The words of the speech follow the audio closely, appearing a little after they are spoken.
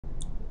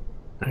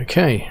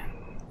Okay,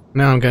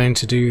 now I'm going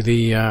to do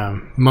the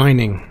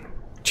mining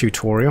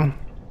tutorial.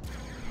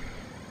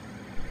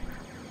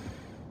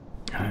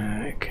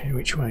 Okay,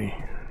 which way?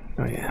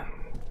 Oh yeah.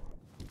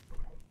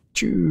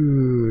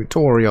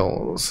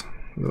 Tutorials.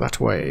 That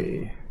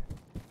way.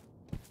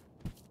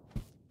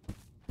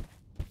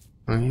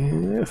 Oh,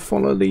 yeah,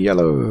 follow the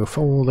yellow.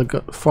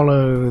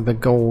 Follow the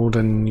gold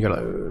and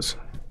yellows.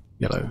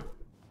 Yellow.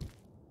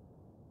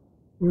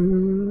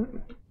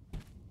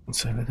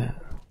 What's over there?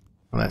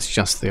 Oh, that's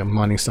just the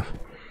mining stuff.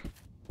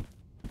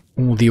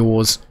 All the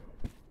ores.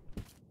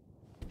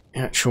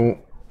 Actual,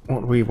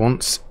 what we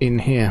want's in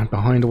here,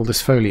 behind all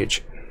this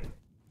foliage.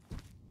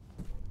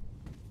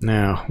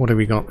 Now, what have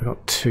we got? We've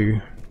got two.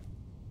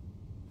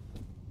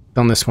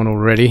 Done this one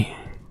already.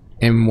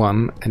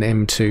 M1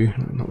 and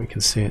M2. Not we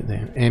can see it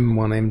there.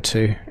 M1,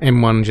 M2.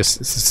 M1 just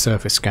is a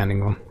surface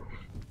scanning one.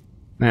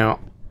 Now,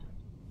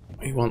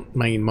 we want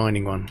main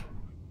mining one.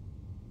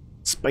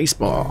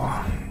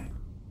 Spacebar.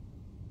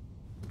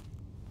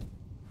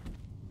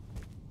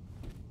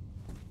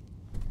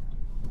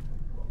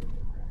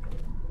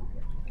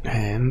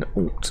 And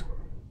Alt.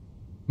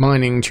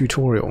 Mining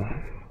tutorial.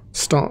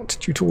 Start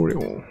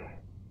tutorial.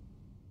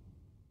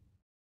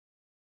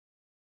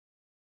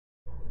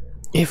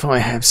 If I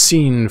have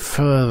seen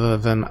further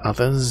than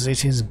others,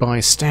 it is by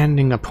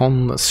standing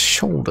upon the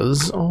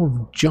shoulders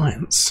of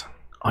giants.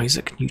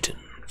 Isaac Newton,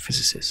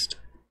 physicist.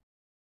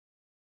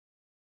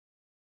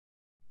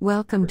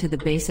 Welcome to the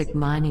basic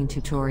mining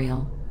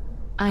tutorial.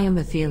 I am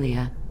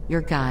Ophelia,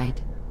 your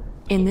guide.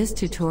 In this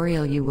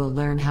tutorial you will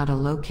learn how to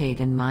locate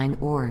and mine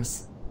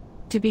ores.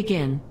 To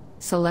begin,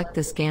 select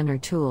the scanner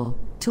tool,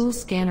 tool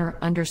scanner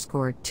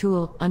 _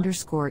 tool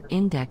 _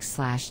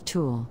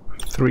 index/tool.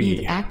 3.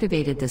 You've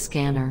activated the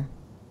scanner.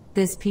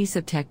 This piece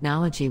of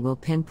technology will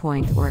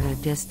pinpoint ore at a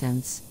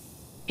distance.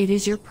 It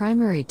is your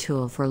primary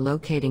tool for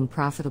locating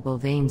profitable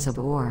veins of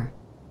ore.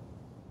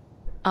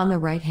 On the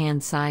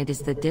right-hand side is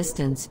the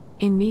distance,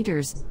 in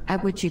meters,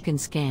 at which you can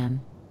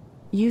scan.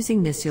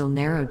 Using this you'll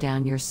narrow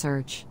down your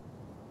search.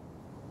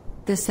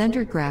 The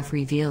center graph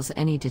reveals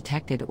any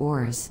detected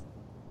ores.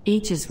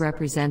 Each is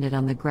represented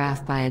on the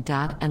graph by a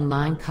dot and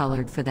line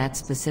colored for that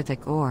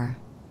specific ore.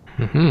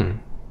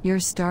 Your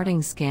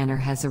starting scanner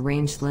has a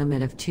range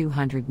limit of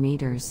 200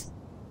 meters.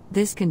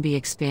 This can be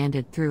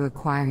expanded through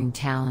acquiring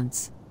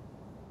talents.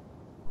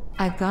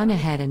 I've gone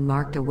ahead and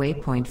marked a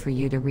waypoint for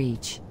you to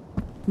reach.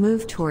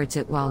 Move towards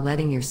it while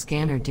letting your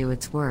scanner do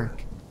its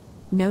work.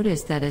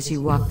 Notice that as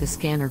you walk the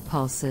scanner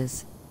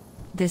pulses.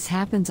 This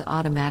happens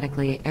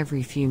automatically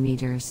every few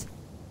meters.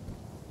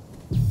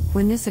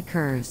 When this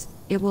occurs,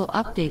 it will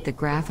update the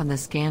graph on the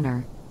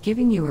scanner,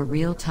 giving you a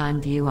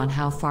real-time view on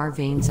how far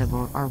veins of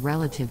ore are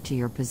relative to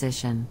your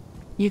position.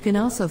 You can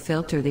also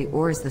filter the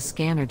ores the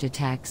scanner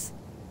detects.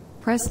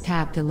 Press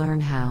Tab to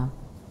learn how.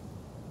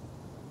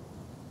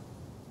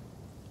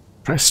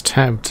 Press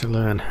Tab to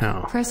learn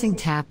how. Pressing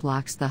Tab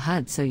locks the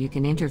HUD so you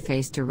can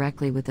interface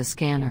directly with the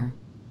scanner.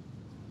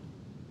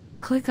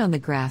 Click on the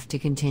graph to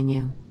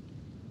continue.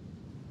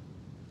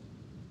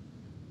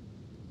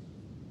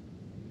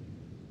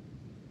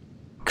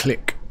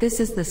 Click. This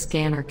is the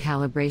scanner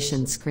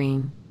calibration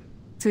screen.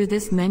 Through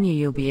this menu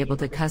you'll be able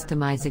to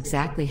customize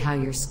exactly how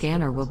your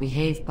scanner will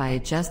behave by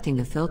adjusting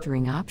the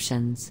filtering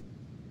options.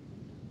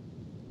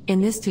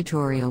 In this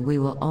tutorial we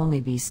will only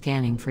be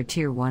scanning for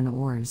Tier 1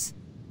 ores.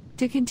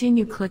 To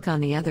continue, click on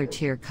the other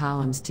tier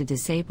columns to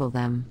disable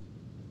them.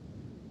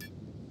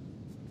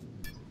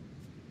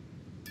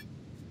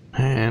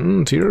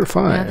 And Tier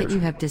 5. Now that you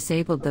have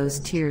disabled those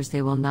tiers,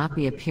 they will not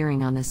be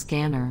appearing on the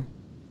scanner.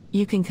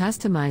 You can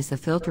customize the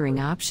filtering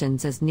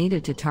options as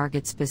needed to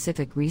target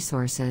specific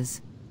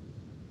resources.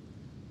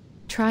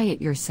 Try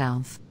it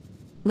yourself.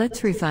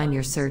 Let's refine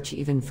your search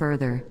even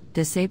further.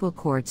 Disable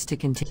quartz to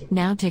continue.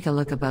 Now take a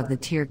look above the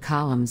tiered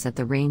columns at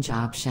the range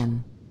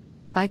option.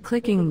 By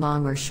clicking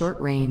long or short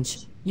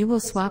range, you will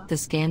swap the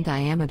scan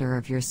diameter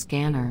of your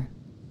scanner.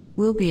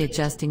 We'll be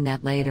adjusting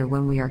that later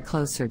when we are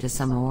closer to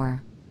some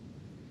ore.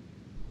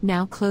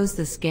 Now close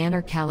the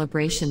scanner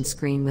calibration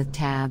screen with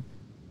Tab.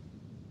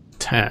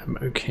 Tab,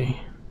 okay.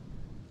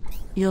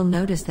 You'll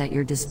notice that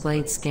your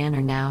displayed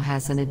scanner now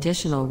has an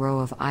additional row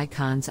of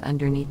icons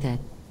underneath it.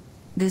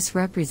 This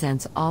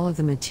represents all of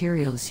the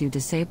materials you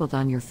disabled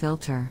on your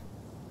filter.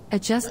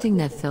 Adjusting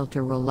that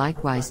filter will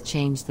likewise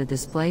change the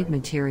displayed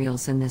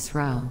materials in this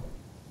row.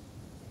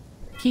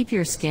 Keep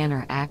your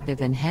scanner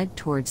active and head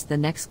towards the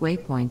next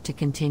waypoint to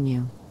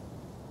continue.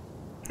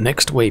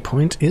 Next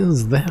waypoint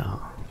is there.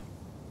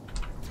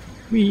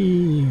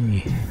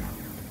 Whee!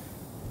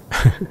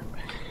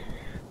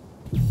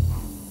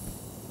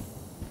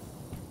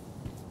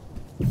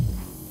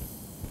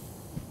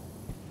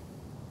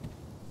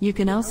 You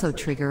can also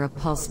trigger a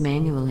pulse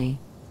manually.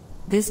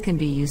 This can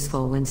be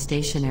useful when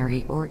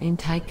stationary or in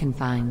tight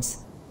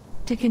confines.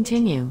 To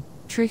continue,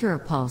 trigger a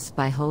pulse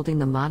by holding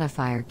the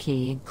modifier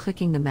key and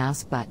clicking the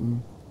mouse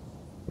button.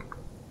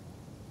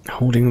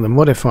 Holding the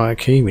modifier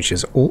key, which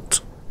is Alt.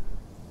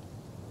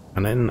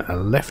 And then a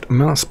left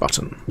mouse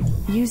button.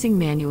 Using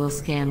manual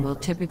scan will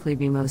typically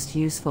be most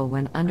useful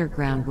when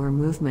underground where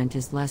movement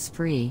is less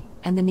free,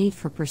 and the need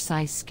for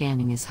precise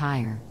scanning is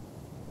higher.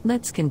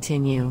 Let's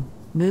continue.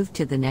 Move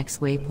to the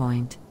next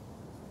waypoint.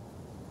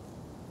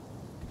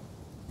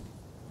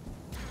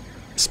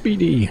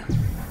 Speedy.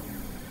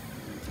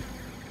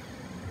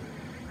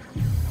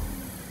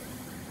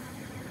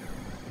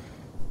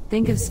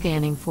 Think of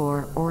scanning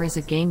for or as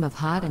a game of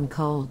hot and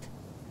cold.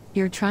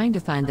 You're trying to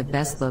find the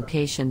best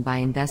location by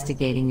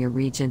investigating your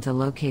region to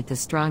locate the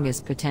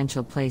strongest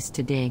potential place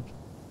to dig.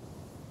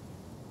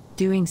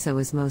 Doing so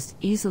is most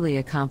easily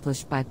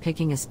accomplished by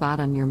picking a spot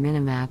on your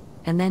minimap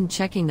and then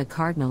checking the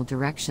cardinal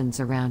directions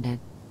around it.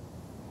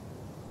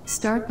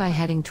 Start by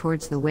heading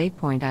towards the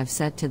waypoint I've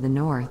set to the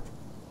north.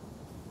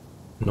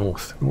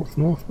 North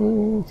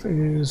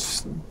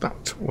is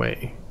that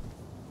way.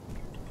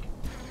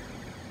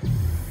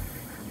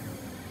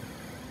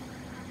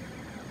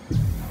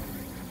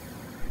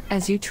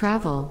 As you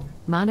travel,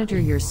 monitor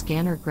your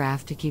scanner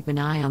graph to keep an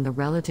eye on the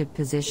relative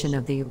position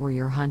of the ore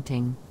you're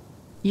hunting.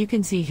 You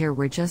can see here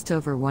we're just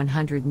over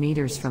 100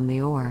 meters from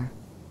the ore.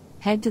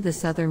 Head to the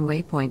southern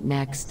waypoint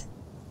next.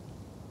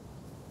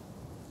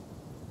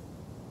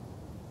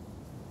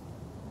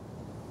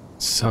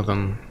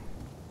 Southern.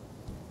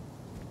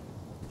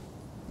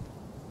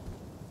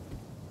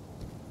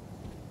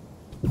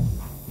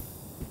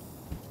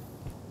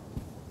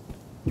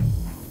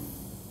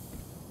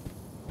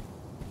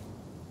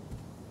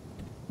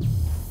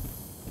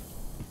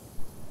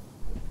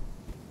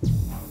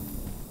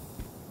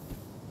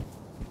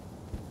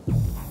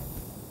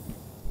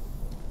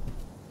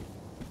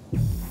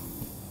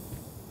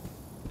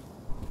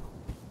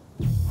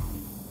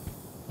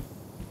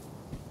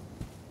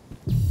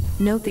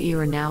 Note that you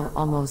are now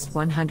almost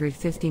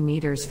 150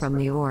 meters from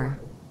the ore.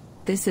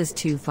 This is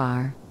too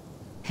far.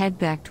 Head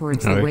back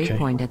towards the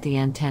waypoint at the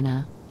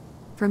antenna.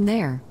 From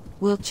there,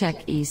 we'll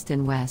check east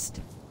and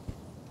west.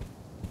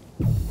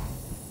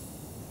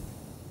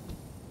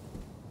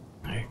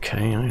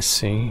 Okay, I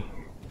see.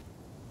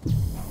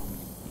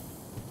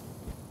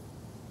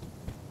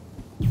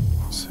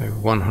 So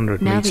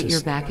 100 now meters. Now that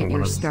you're back at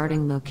your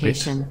starting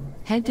location,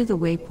 head to the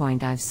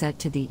waypoint I've set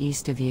to the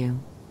east of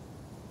you.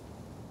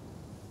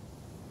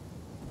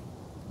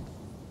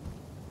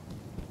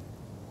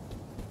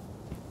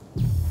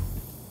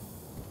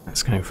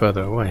 That's going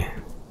further away.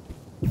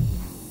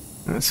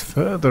 That's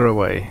further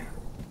away.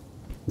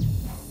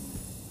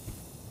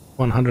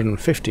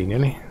 150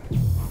 nearly.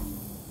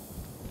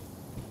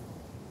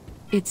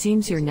 It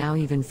seems you're now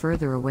even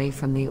further away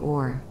from the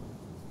ore.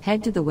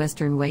 Head to the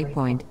western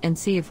waypoint and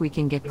see if we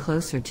can get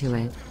closer to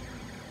it.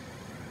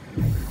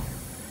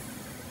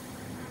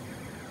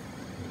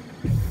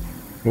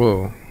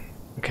 Whoa.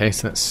 Okay,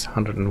 so that's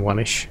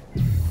 101-ish.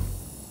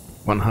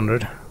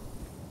 100.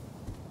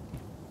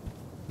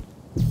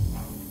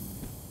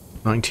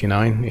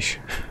 99-ish.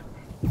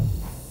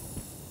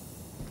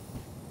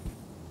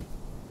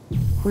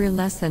 We're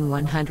less than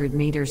 100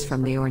 meters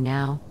from the ore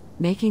now,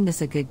 making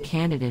this a good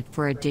candidate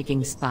for a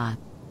digging spot.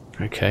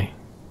 Okay.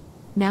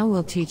 Now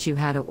we'll teach you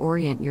how to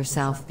orient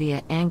yourself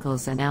via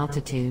angles and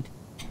altitude.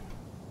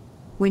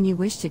 When you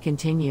wish to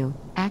continue,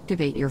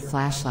 activate your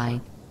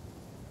flashlight.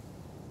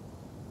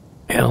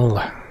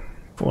 L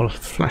for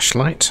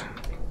flashlight.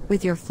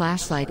 With your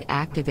flashlight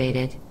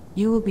activated,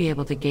 you will be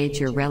able to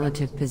gauge your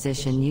relative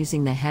position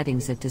using the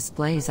headings it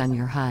displays on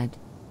your HUD.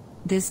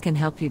 This can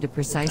help you to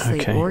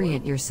precisely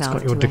orient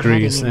yourself to a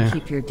heading and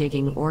keep your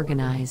digging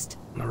organized.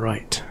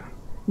 Right.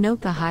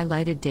 Note the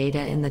highlighted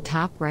data in the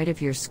top right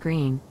of your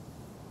screen.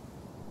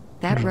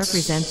 That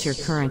represents your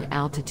current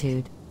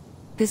altitude.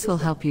 This will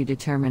help you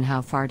determine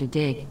how far to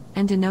dig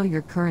and to know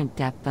your current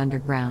depth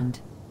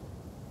underground.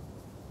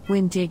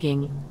 When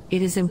digging,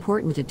 it is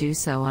important to do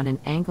so on an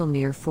angle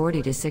near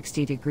 40 to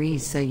 60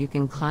 degrees so you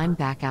can climb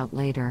back out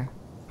later.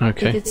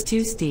 Okay. If it's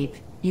too steep,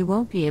 you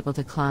won't be able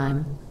to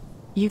climb.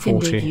 You can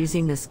 40, dig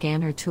using the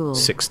scanner tool,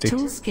 60.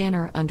 tool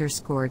scanner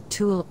 _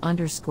 tool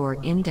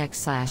 _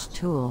 index /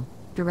 tool,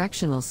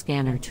 directional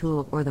scanner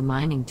tool, or the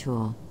mining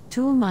tool,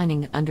 tool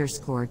mining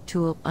 _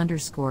 tool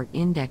 _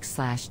 index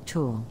 /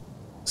 tool.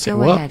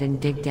 Go ahead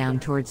and dig down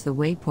towards the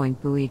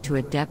waypoint buoy to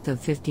a depth of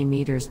 50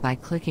 meters by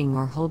clicking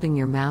or holding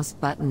your mouse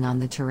button on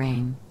the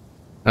terrain.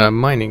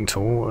 Mining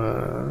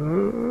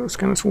tool,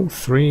 scanner tool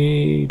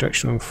 3,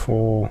 directional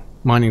 4,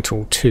 mining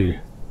tool 2.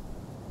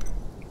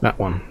 That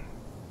one.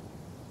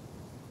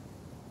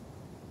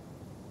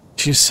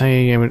 Just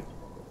say,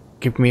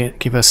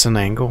 give us an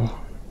angle.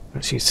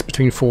 Let's see, it's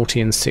between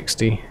 40 and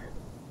 60.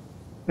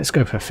 Let's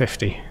go for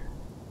 50.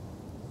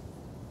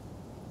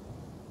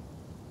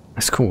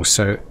 That's cool.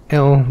 So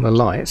L, the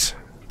light,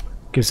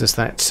 gives us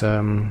that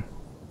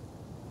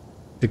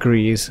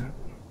degrees,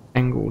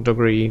 angle,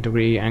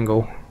 degree,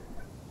 angle.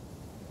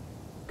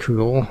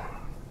 Cool.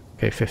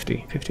 Okay,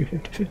 50.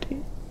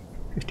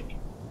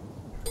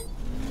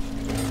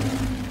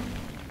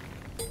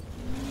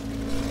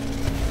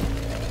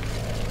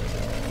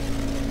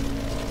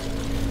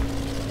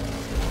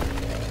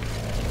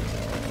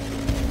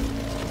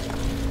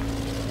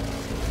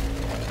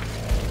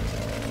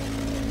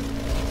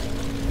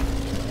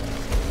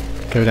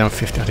 Go down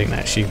 50. I didn't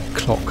actually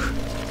clock.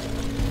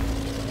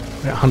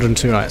 We're at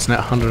 102, right? It's now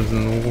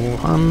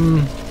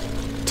 101.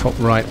 Top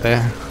right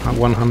there, at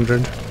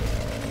 100.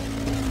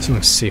 So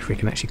let's see if we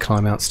can actually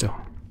climb out still.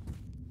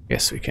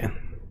 Yes, we can.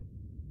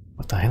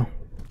 What the hell?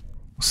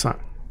 What's that?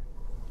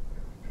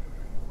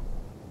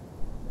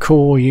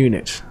 Core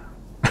unit.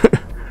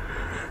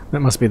 That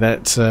must be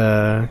that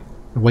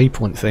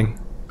waypoint thing.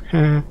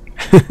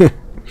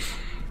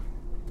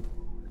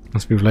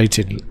 Must be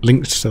related,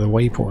 linked to the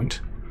waypoint.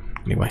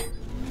 Anyway.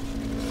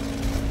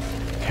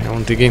 Carry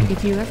on digging.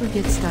 If you ever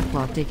get stuck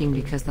while digging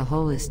because the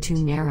hole is too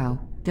narrow,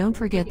 don't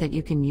forget that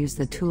you can use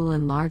the tool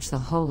and enlarge the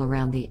hole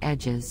around the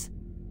edges.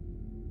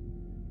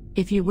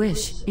 If you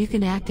wish, you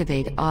can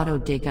activate Auto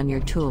Dig on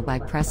your tool by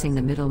pressing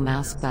the middle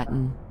mouse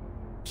button.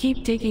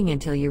 Keep digging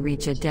until you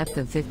reach a depth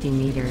of 50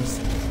 meters.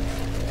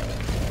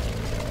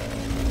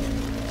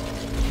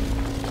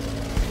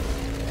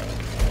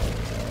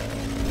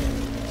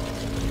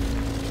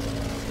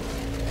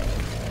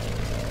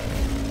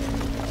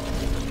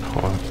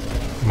 Oh,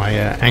 my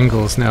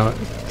angle's now at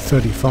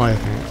 35.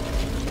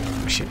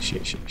 Oh, shit.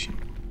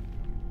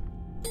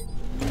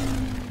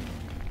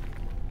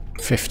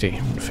 50.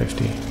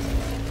 50.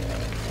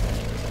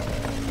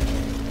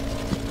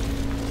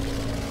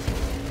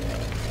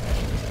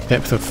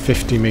 Depth of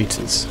 50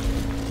 meters.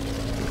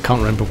 Can't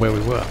remember where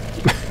we were.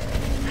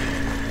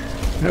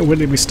 When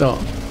did we start?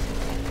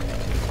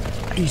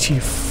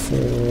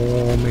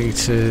 84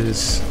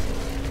 meters.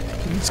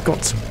 It's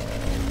got to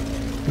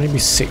maybe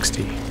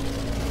 60.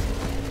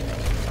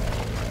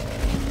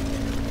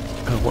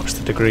 Gotta watch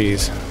the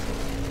degrees.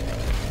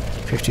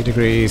 50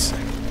 degrees.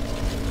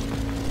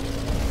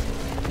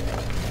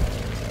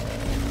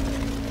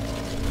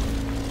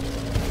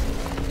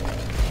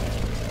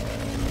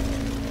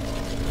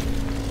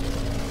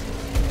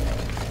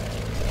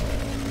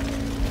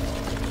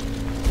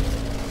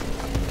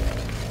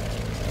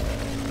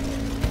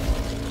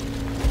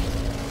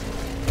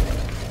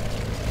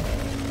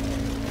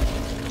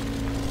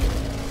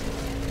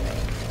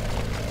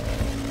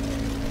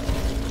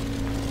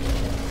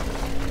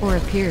 Or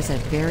appears at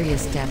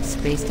various depths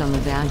based on the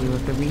value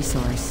of the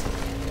resource.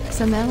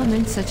 Some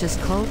elements such as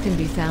coal can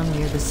be found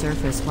near the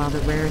surface, while the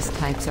rarest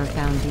types are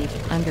found deep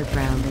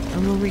underground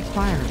and will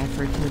require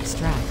effort to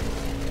extract.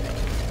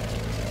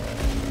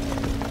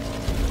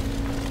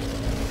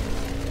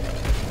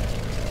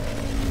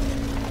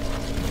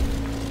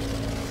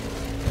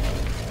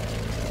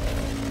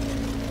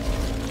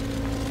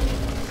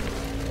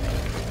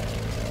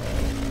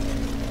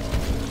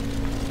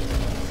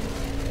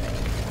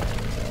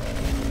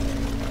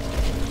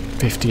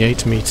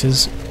 $58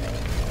 meters.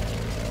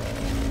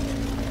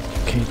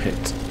 Keep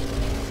it.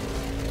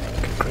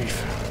 Good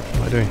grief. What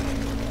am I doing?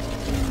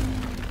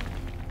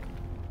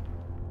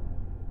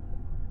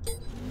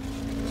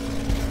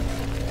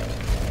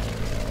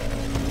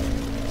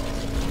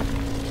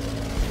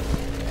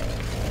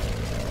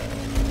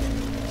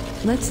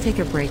 Let's take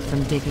a break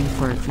from digging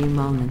for a few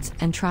moments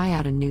and try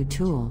out a new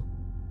tool.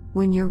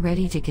 When you're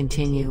ready to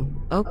continue,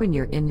 open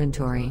your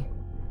inventory.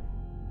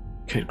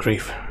 Good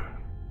grief.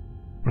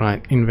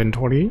 Right,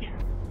 inventory.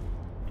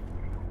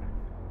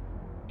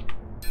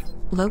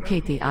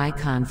 Locate the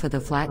icon for the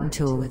flatten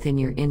tool within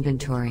your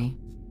inventory.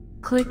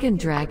 Click and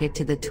drag it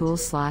to the tool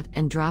slot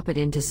and drop it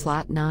into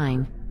slot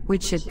 9,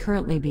 which should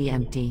currently be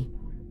empty.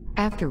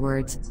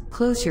 Afterwards,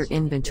 close your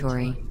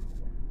inventory.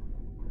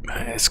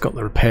 It's got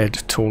the repaired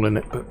tool in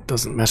it, but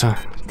doesn't matter.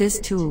 This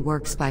tool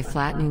works by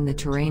flattening the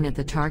terrain at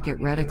the target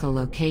reticle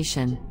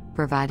location,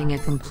 providing a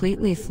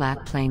completely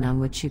flat plane on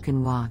which you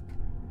can walk.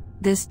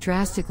 This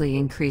drastically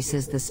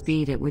increases the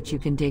speed at which you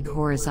can dig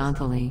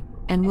horizontally,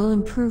 and will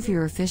improve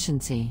your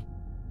efficiency.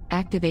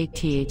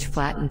 Activate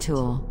Flatten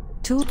Tool.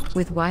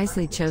 With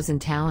wisely chosen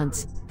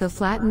talents, the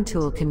Flatten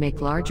Tool can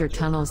make larger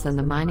tunnels than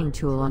the mining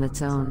tool on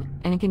its own,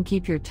 and it can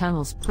keep your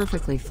tunnels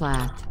perfectly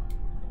flat.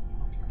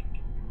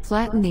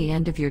 Flatten the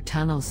end of your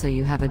tunnel so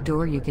you have a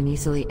door you can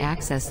easily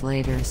access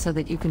later so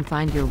that you can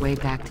find your way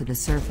back to the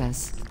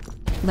surface.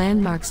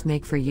 Landmarks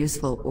make for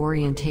useful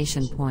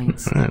orientation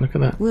points. Alright, look at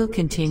that. We'll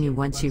continue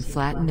once you've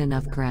flattened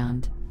enough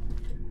ground.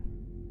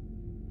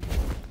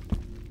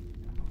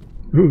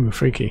 Ooh,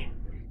 freaky.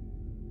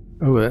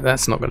 Oh,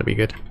 that's not going to be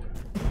good.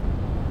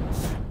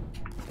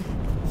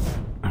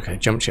 Okay,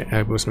 jump jet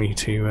enables me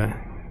to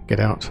get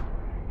out.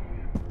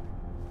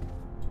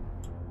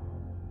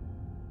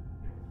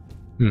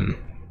 Hmm.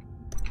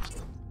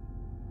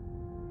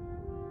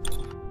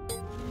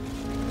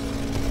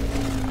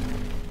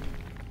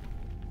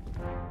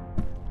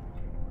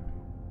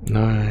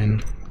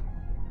 Nine.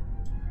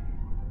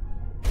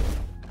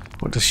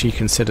 What does she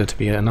consider to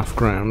be enough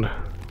ground?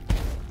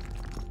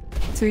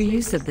 Through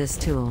use of this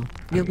tool,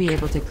 you'll be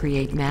able to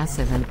create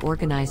massive and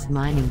organized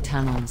mining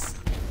tunnels.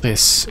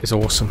 This is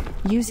awesome.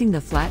 Using the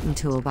Flatten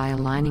tool by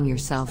aligning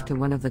yourself to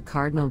one of the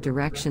cardinal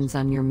directions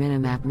on your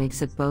minimap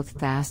makes it both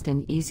fast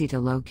and easy to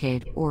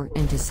locate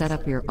and to set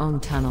up your own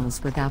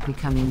tunnels without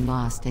becoming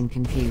lost and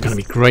confused. Going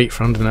to be great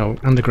for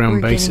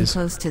underground bases. We're getting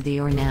close to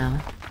the ore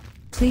now.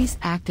 Please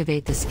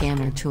activate the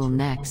scanner tool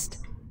next.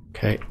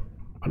 Okay,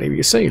 Whatever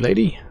you say,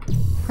 lady.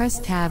 Press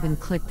Tab and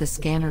click the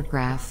scanner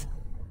graph.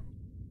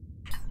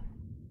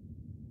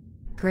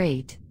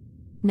 Great.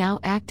 Now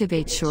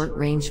activate short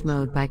range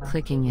mode by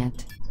clicking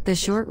it. The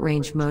short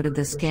range mode of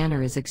the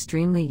scanner is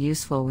extremely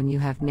useful when you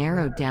have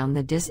narrowed down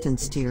the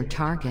distance to your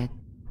target.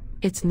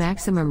 Its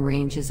maximum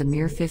range is a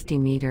mere 50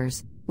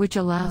 meters, which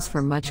allows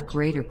for much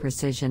greater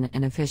precision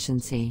and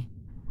efficiency.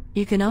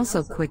 You can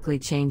also quickly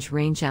change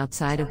range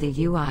outside of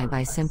the UI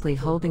by simply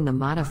holding the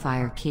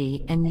modifier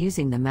key and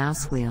using the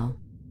mouse wheel.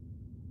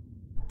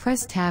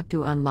 Press Tab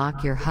to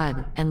unlock your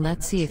HUD, and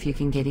let's see if you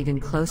can get even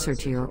closer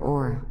to your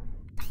ore.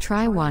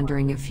 Try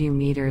wandering a few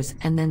meters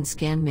and then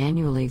scan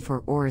manually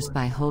for ores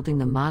by holding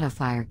the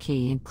modifier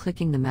key and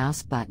clicking the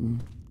mouse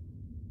button.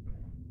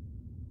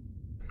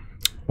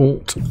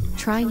 Alt.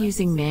 Try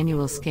using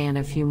manual scan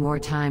a few more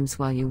times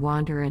while you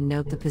wander and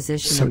note the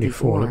position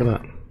 74, of the ore. look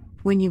at that.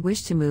 When you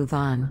wish to move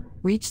on,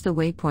 reach the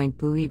waypoint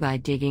buoy by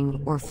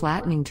digging or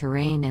flattening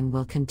terrain and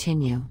we'll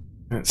continue.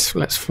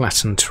 Let's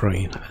flatten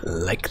terrain. I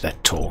like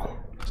that tool.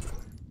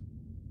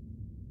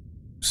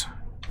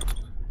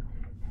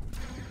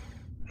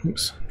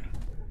 Oops.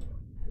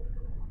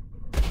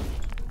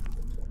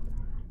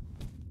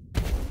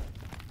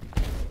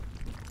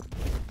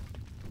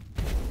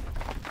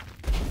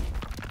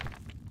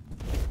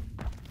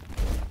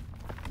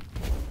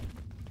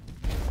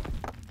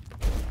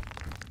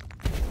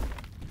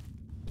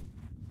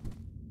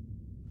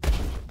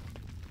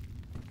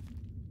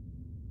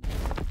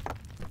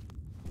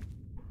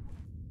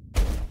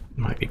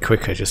 Might be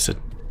quicker just to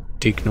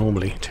dig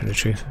normally, to tell the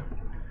truth.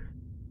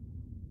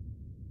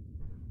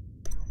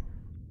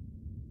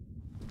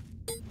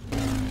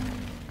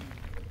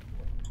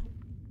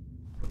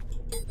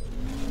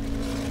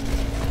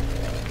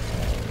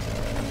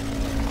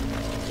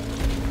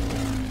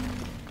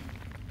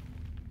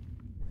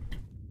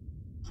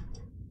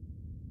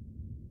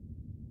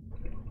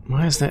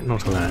 Why is that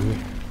not allowing me?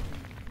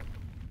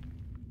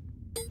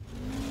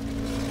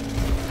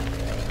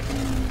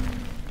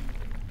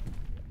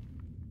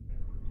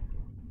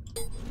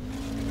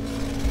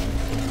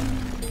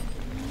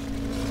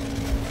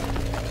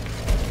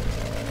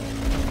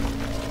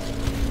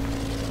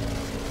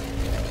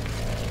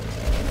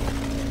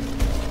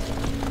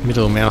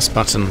 Middle mouse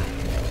button.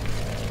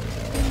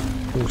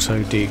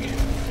 Auto dig.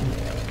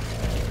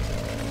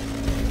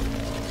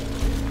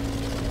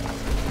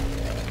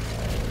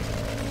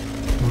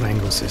 What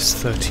angle is this?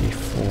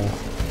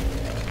 34.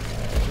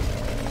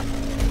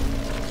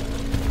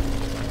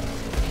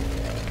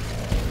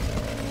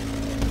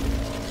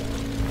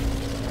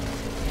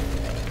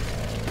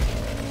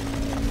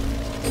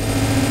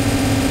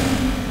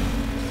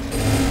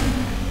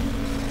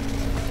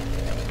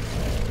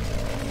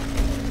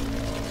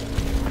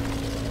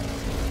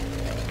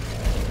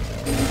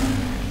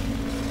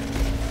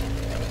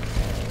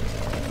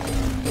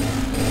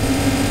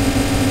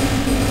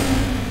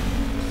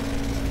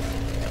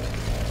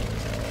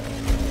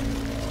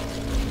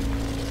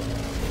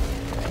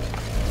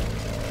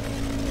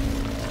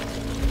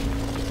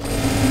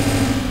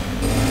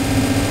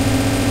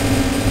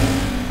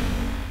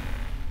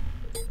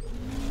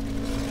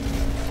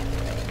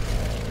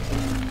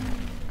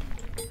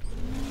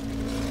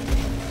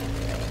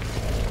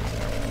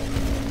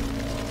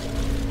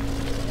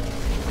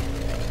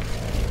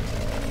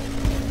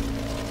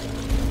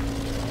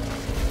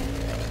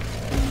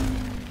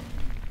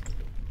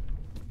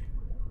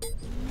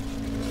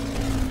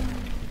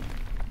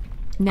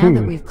 Now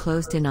that we've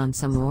closed in on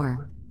some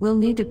ore, we'll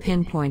need to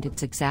pinpoint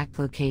its exact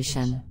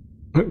location.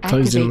 Closed in on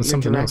Activate your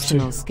something else too.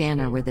 directional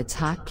scanner with its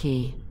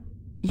hotkey.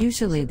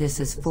 Usually this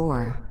is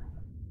 4.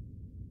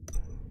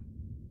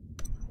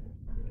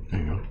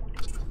 Hang on.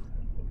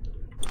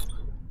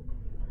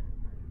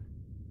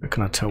 How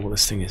can I tell what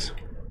this thing is?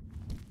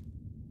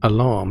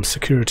 Alarm,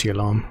 security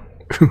alarm.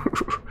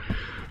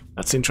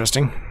 That's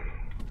interesting.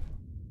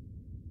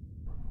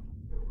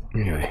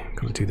 Anyway,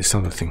 gotta do this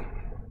other thing.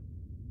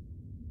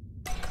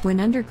 When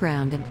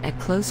underground and at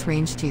close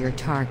range to your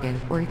target,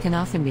 or it can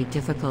often be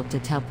difficult to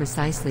tell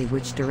precisely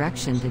which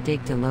direction to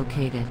dig to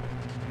locate it.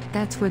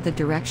 That's where the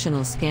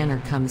directional scanner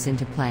comes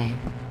into play.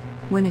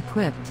 When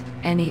equipped,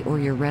 any ore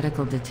your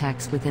reticle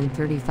detects within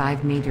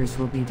 35 meters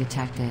will be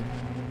detected.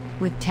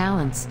 With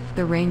talents,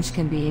 the range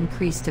can be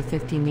increased to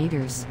 50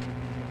 meters.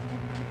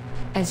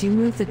 As you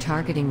move the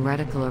targeting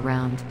reticle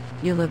around,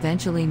 you'll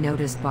eventually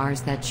notice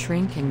bars that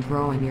shrink and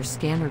grow in your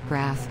scanner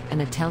graph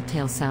and a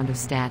telltale sound of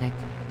static.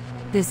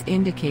 This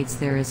indicates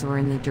there is ore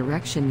in the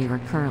direction you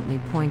are currently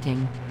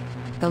pointing.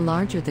 The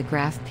larger the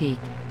graph peak,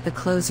 the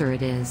closer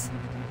it is.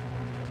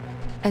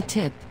 A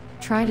tip: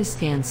 try to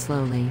scan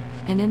slowly,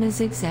 and in a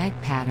zigzag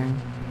pattern.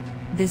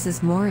 This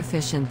is more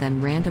efficient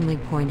than randomly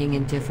pointing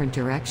in different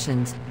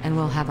directions, and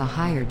will have a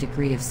higher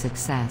degree of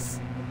success.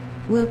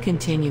 We'll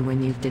continue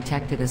when you've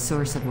detected a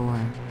source of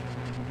ore.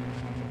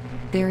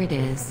 There it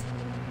is.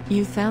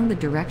 You've found the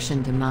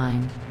direction to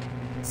mine.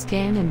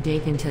 Scan and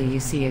dig until you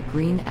see a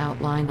green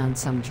outline on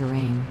some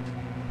terrain.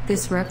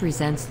 This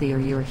represents the ore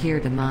you're here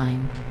to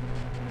mine.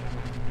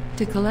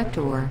 To collect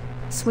ore,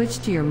 Switch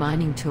to your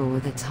mining tool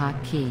with its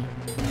hotkey.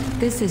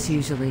 This is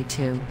usually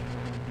 2.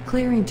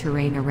 Clearing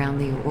terrain around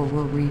the ore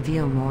will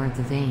reveal more of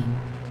the vein.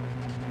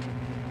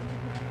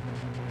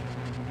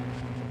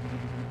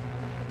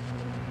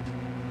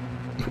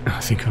 I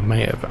think I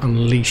may have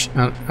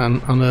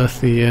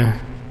unearthed the... I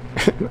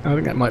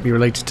think that might be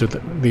related to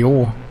the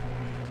ore.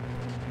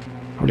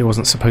 Probably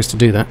wasn't supposed to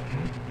do that.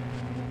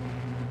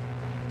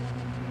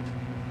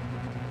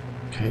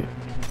 Okay.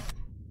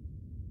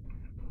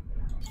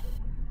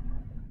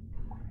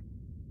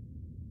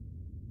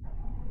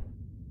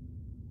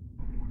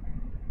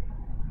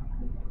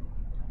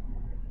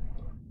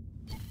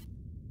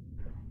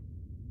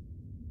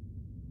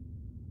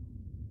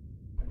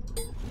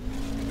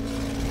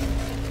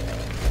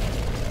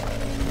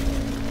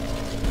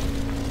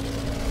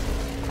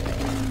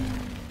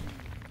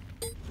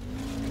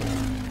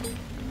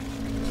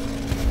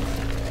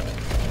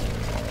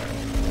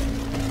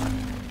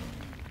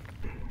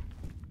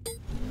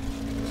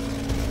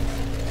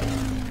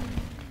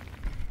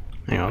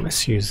 Hang on,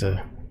 let's use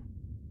the...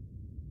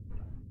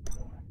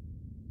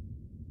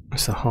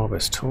 That's the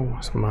harvest tool,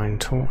 it's a mine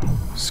tool,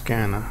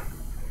 scanner.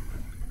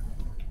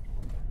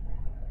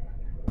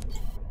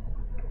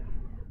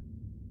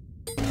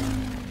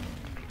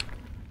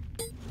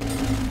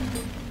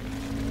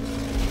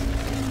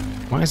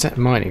 Why is that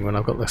mining when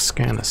I've got the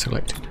scanner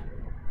selected?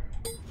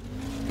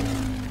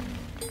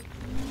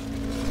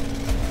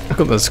 I've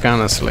got the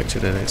scanner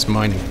selected and it's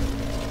mining.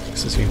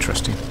 This is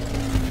interesting.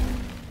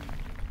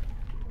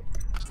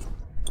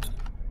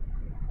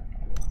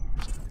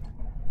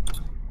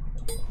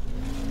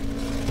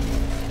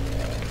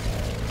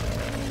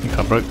 I think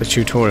I broke the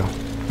tutorial.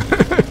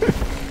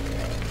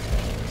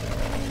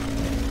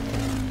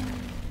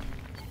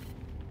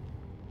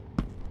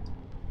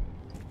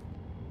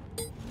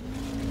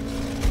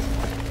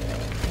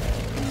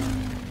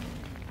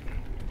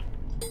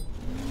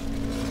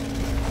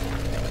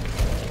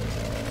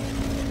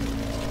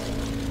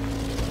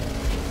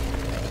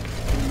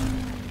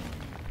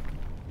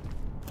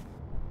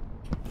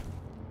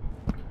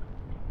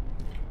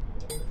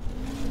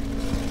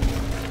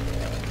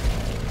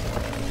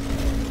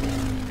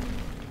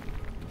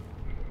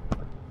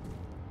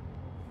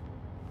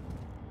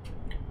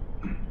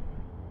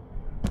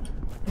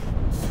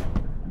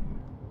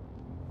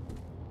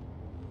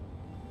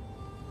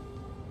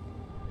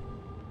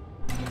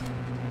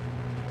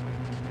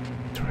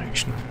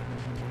 Directional.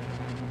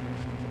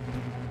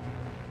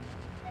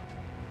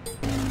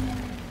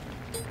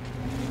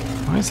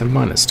 Why is the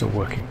miner still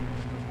working?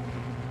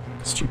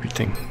 Stupid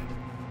thing.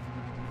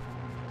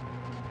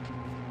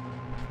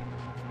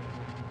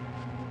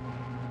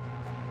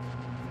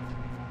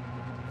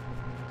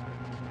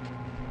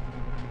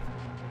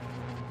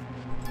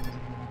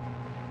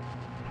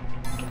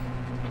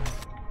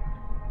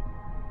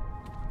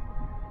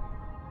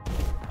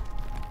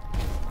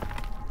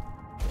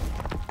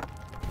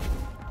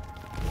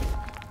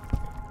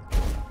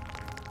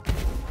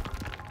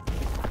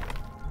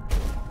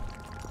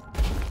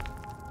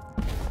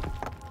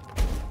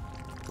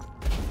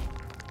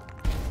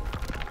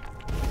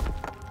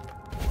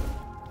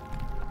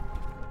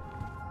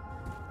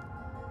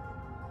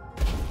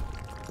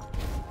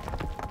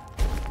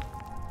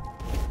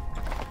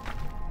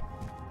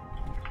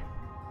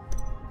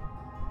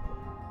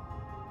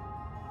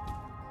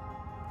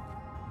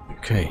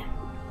 Okay.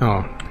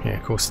 Oh, yeah,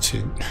 of course,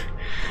 to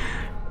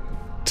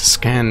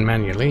scan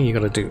manually, you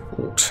got to do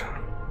Alt.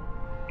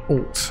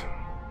 Alt.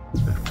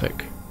 Left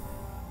click.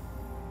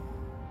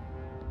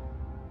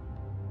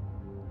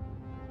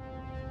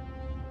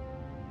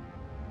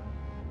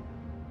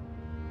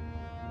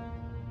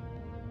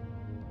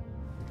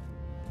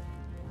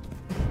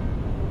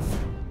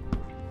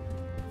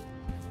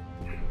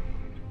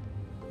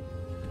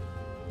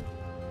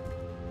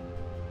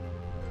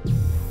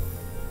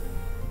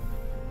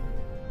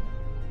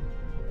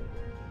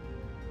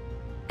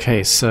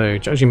 Okay, so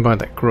judging by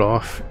that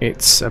graph,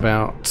 it's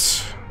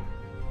about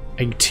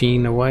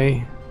 18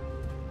 away.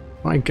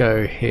 If I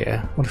go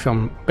here, what if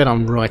I bet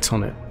I'm right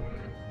on it?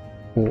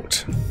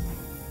 Alt.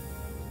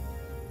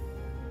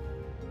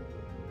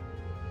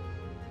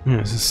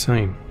 Yeah, it's the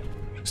same.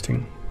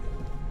 Interesting.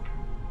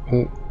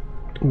 Alt.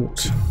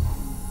 Alt.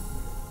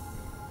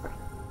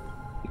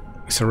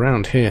 It's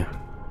around here.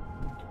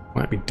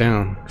 Might be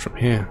down from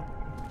here.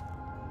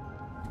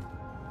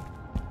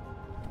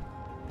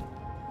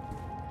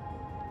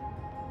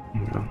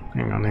 Hang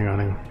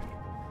on.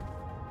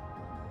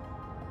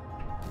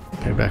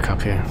 Go back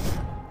up here.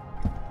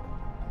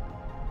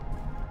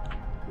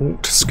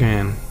 Alt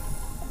scan.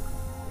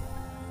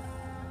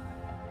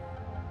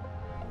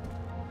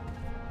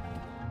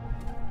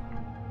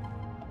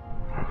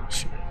 Oh,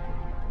 shit.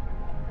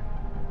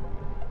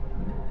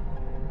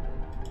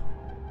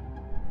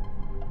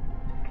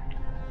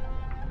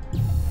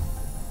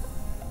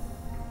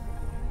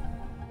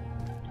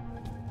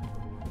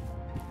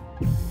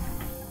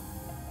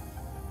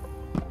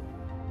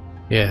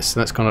 Yes,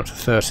 that's gone up to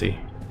 30.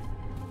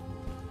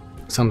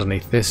 It's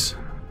underneath this.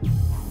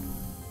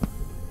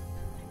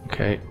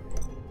 Okay.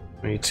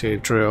 We need to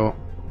drill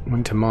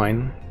went to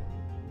mine.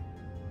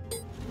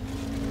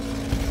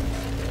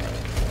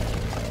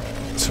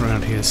 It's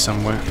around here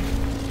somewhere.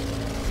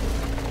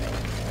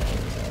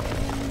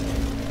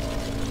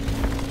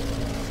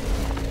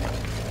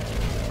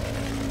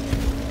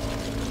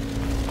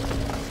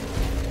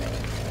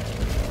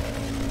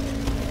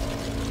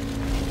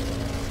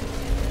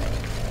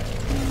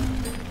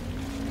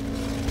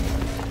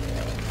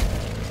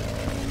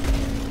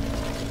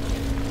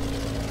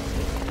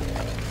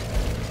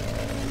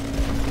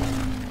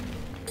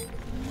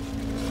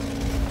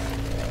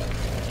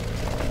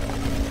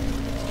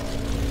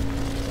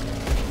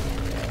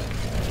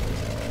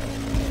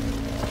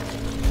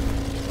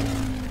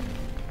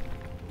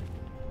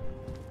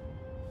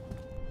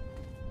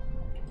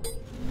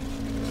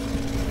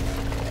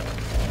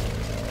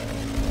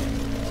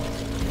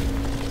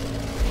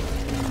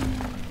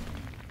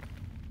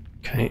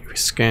 Okay, we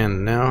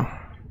scan now.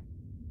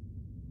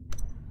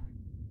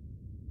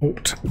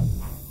 Alt.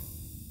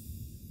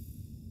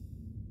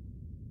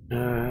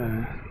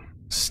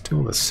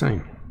 Still the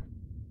same.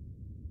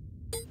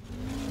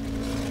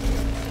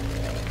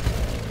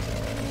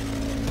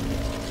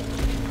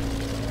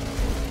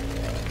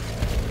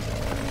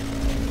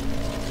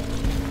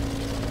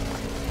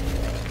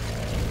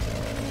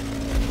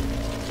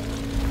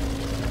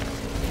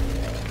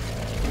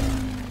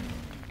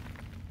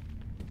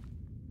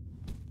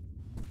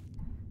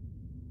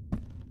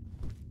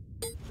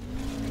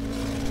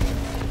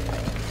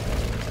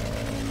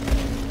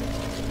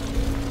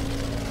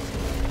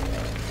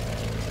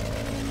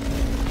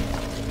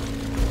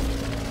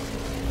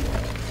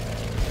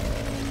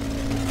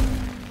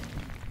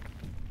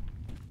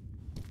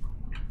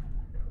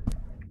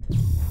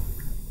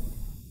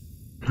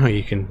 Oh,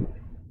 you can...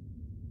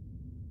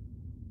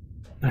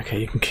 Okay,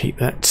 you can keep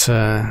that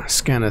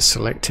scanner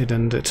selected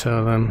and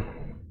it'll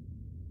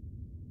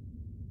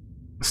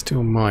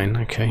still mine,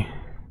 okay.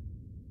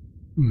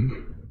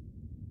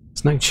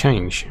 There's no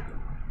change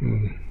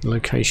in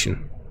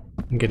location.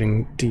 I'm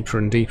getting deeper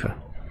and deeper.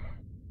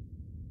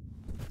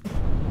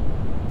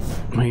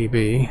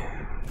 Maybe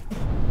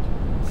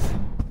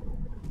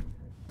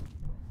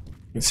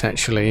it's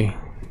actually...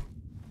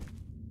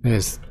 I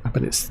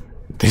bet it's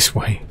this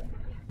way.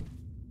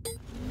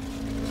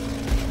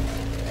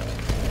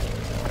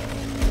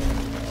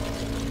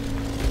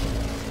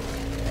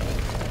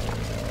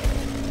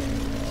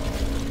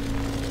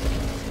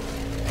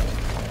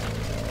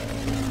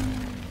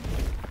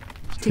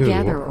 To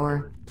gather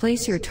ore,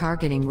 place your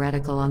targeting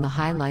reticle on the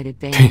highlighted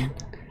vein.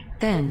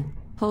 Then,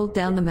 hold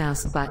down the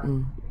mouse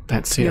button.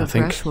 That's it, Your I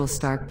think. brush will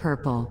start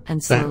purple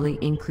and slowly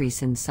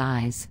increase in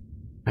size.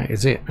 That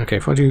is it. Okay,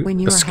 if I do When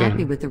you a are scan.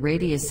 happy with the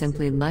radius,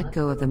 simply let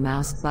go of the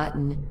mouse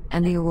button,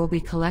 and the ore will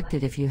be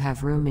collected if you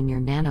have room in your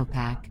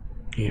nanopack.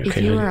 Yeah, If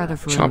okay, you lady. are out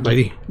of Shut up, room,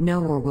 lady.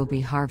 no ore will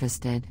be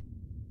harvested.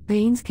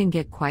 Veins can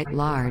get quite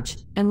large,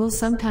 and will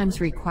sometimes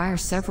require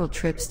several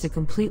trips to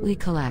completely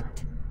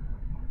collect.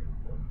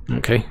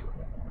 Okay.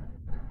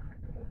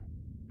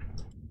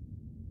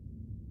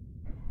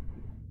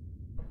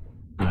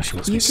 Oh, she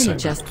wants me You to can say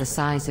adjust the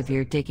size of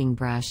your digging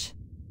brush.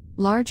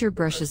 Larger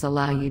brushes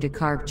allow you to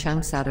carve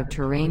chunks out of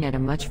terrain at a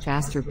much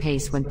faster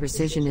pace when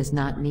precision is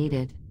not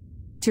needed.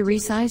 To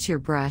resize your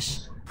brush,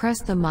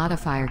 press the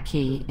modifier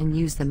key and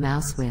use the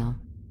mouse wheel.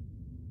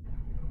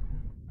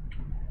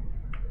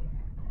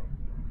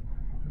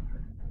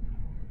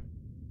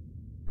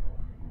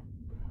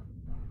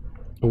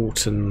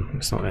 Alt and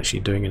it's not actually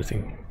doing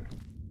anything.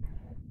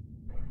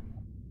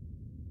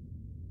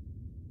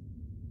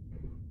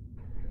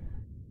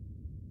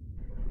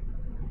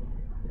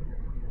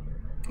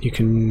 You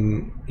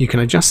can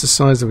adjust the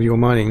size of your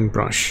mining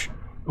brush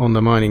on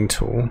the mining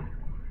tool.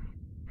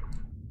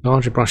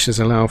 Larger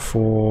brushes allow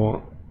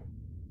for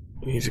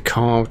you to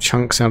carve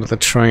chunks out of the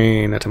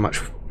terrain at a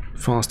much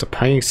faster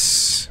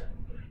pace.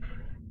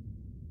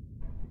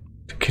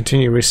 To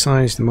continue to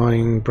resize the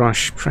mining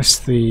brush, press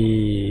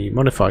the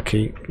modifier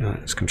key.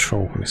 It's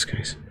control in this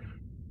case.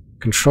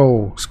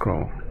 Control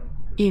scroll.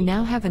 You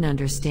now have an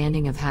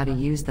understanding of how to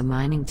use the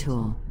mining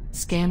tool.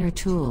 Scanner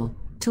tool.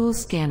 Tool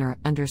scanner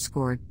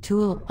 _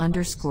 tool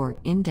 _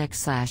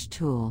 index /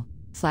 tool.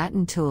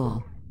 Flatten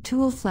tool.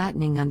 Tool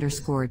flattening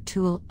 _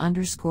 tool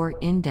 _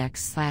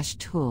 index /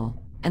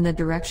 tool. And the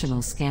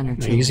directional scanner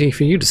tool. Easy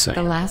for you to say.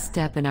 The last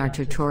step in our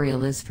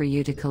tutorial is for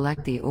you to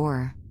collect the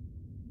ore.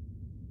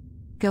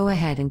 Go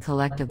ahead and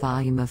collect a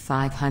volume of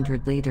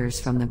 500 liters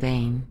from the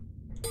vein.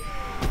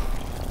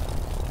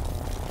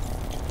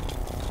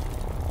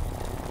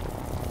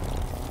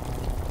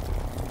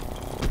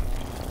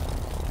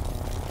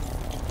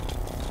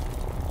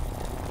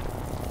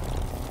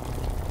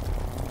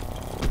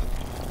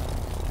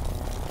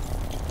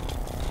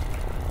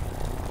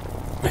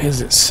 Where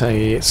does it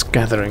say it's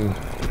gathering?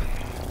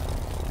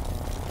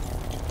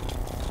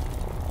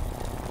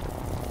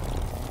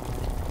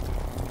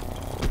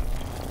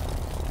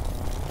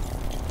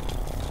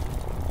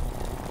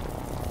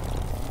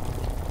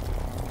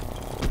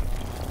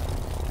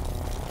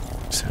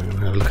 So I'm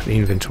going to look at the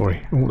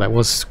inventory. Oh, that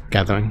was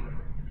gathering.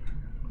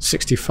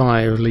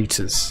 65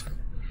 litres.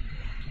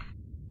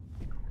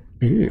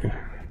 Ooh.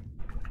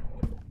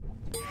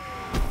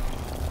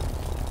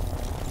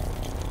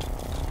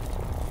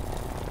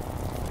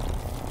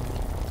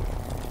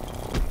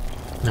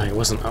 No, it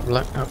wasn't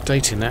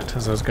updating that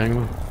as I was going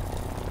on.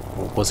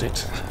 Or was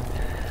it?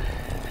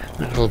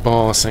 That little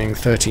bar saying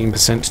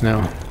 13%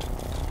 now.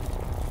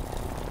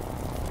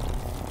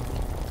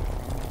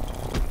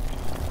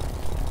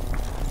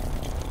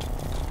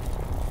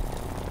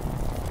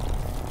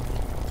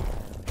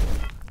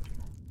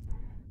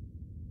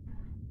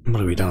 What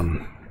have we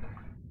done?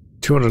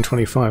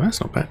 225,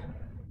 that's not bad.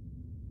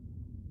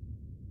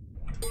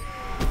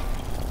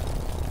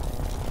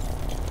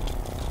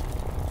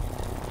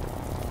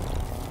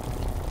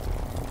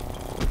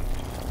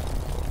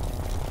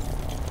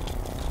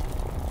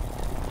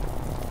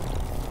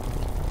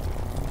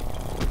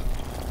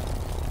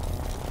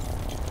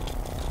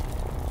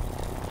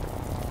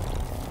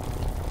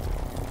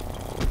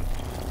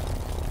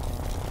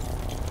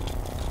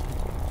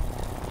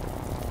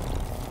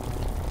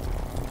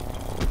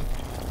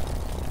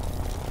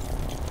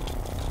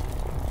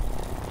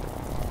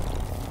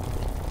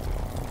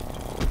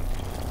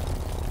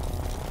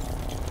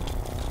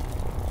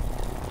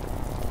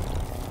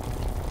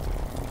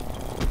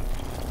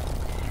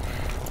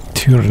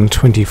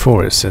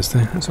 $224 it says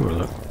there. Let's have a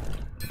look.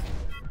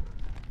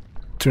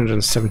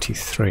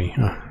 273.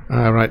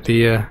 Right,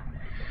 the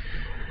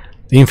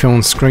info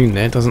on screen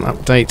there doesn't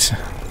update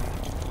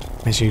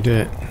as you do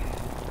it.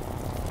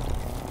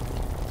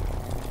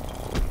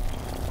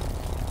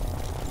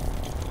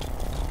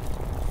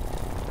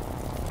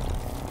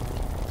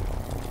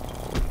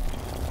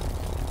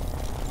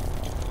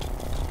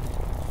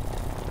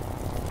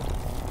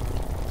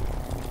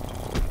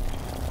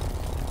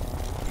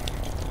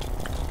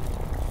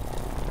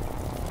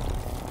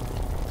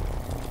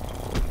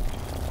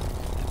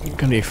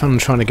 Going to be fun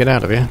trying to get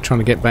out of here,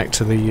 trying to get back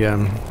to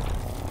the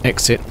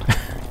exit.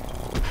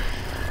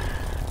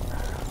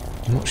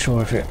 I'm not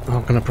sure if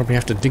I'm going to probably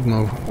have to dig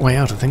my way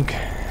out, I think.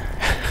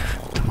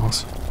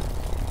 Dumbass.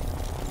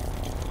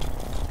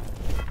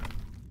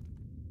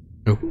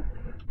 Oh,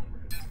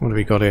 what have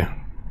we got here?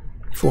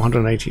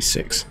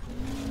 486.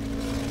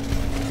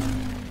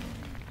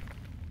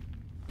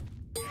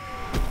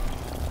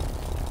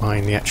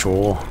 Mine the actual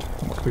ore.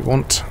 What do we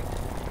want?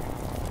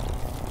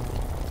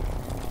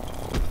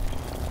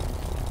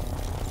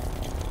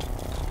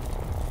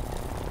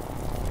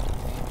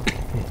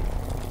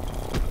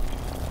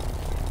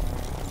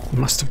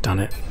 Must have done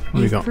it. What You've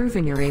have we got?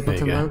 proven you're able to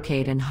There you go.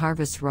 locate and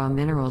harvest raw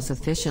minerals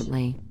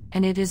efficiently,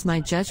 and it is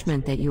my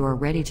judgment that you are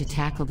ready to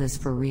tackle this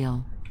for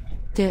real.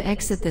 To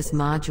exit this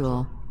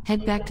module,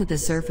 head back to the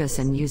surface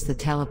and use the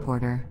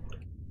teleporter.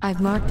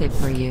 I've marked it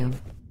for you.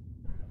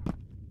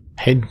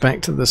 Head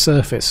back to the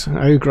surface.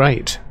 Oh,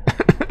 great.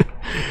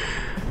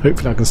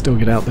 Hopefully I can still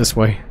get out this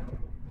way.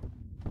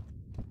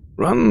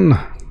 Run!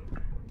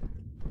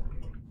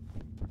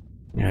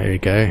 There you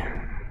go.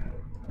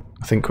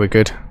 I think we're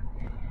good.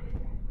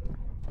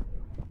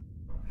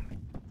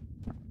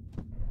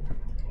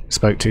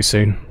 Spoke too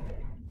soon.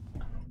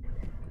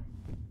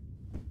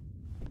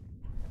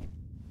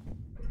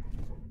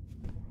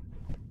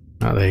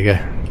 Oh, there you go.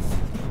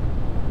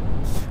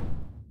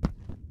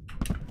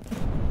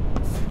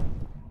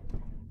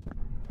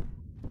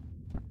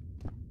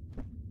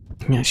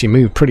 You actually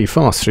move pretty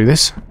fast through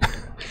this.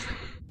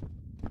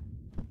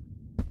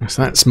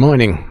 So that's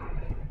mining.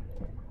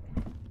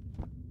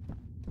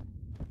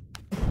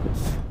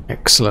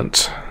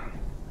 Excellent.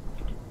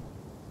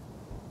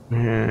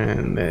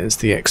 And there's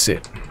the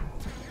exit.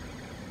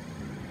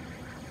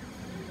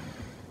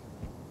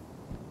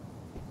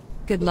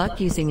 Good luck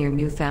using your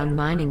newfound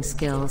mining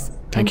skills.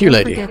 Thank you,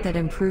 lady. Don't forget that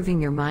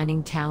improving your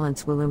mining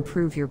talents will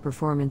improve your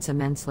performance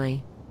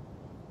immensely.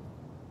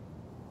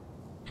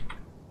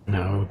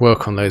 Now I'll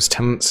work on those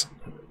talents.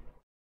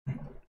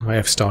 I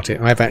have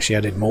started. I've actually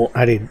added more.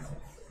 I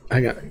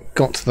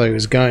got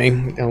those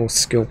going. All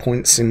skill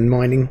points in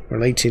mining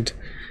related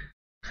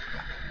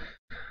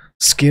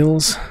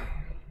skills.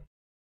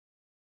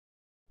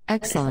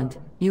 Excellent.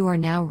 You are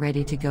now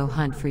ready to go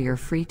hunt for your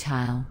free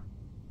tile.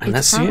 And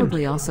It's that's the end.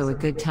 probably also a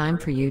good time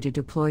for you to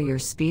deploy your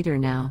speeder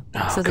now,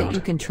 so that God. you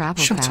can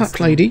travel Shut faster. up,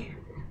 lady.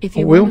 If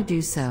I you will. want to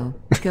do so,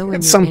 go in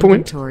At your some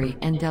point. inventory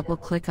and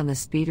double-click on the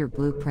speeder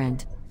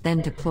blueprint,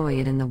 then deploy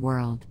it in the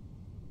world.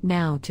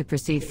 Now, to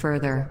proceed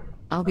further,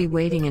 I'll be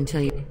waiting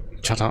until you...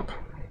 Shut up.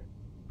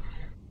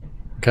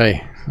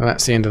 Okay, well,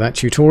 that's the end of that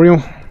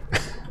tutorial.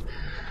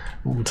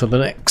 On to the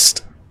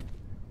next.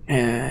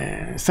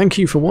 Thank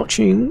you for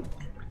watching.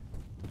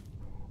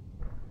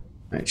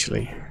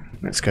 Actually,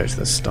 let's go to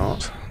the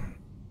start.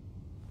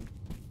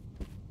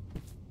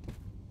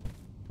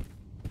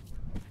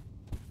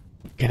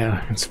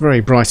 Yeah, it's very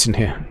bright in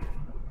here.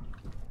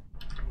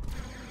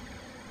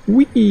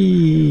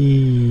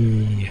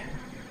 Whee!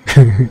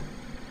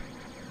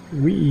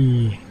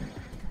 Whee!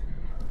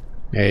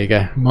 There you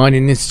go.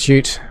 Mining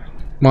Institute.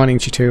 Mining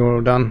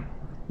tutorial done.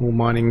 All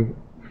mining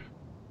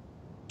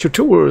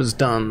tutorials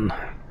done.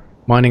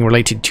 Mining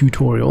related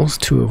tutorials,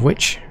 2 of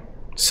which.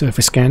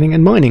 Surface scanning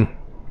and mining.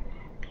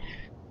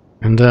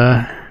 And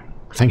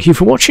Thank you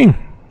for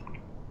watching.